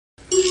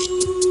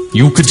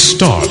You could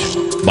start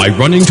by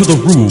running to the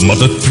room of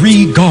the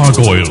 3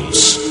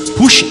 gargoyles.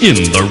 Push in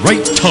the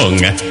right tongue,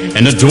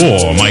 and a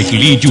door might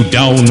lead you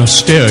down a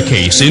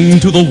staircase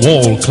into the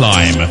wall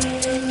climb.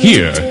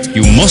 Here,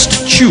 you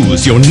must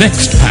choose your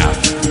next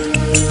path.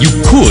 You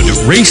could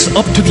race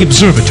up to the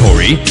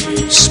observatory,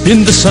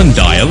 spin the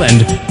sundial,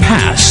 and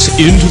pass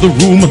into the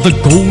room of the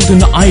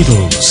golden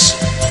idols.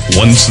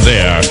 Once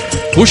there,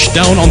 push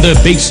down on their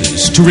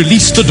bases to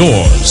release the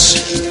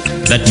doors.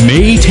 That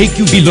may take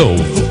you below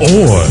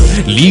or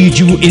lead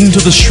you into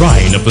the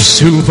shrine of the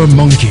silver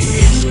monkey.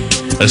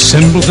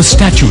 Assemble the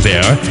statue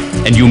there,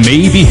 and you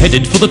may be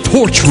headed for the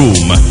torch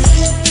room.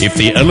 If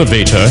the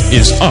elevator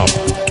is up,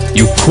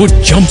 you could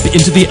jump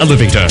into the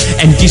elevator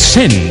and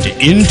descend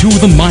into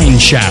the mine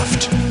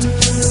shaft.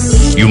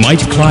 You might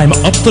climb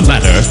up the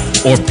ladder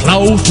or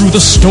plow through the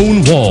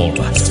stone wall.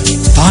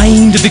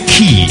 Find the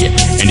key,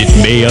 and it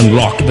may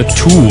unlock the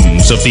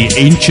tombs of the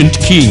ancient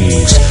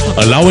kings,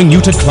 allowing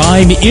you to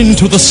climb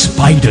into the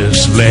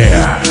spider's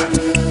lair.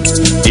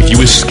 If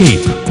you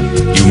escape,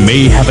 you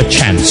may have a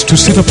chance to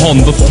sit upon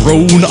the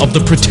throne of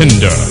the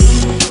pretender.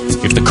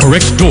 If the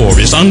correct door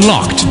is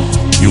unlocked,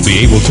 you'll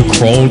be able to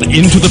crawl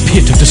into the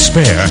pit of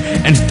despair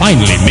and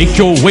finally make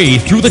your way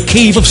through the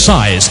cave of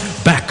sighs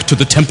back to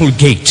the temple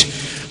gate.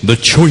 The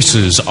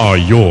choices are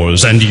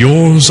yours and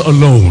yours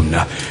alone.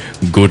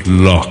 Good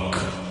luck.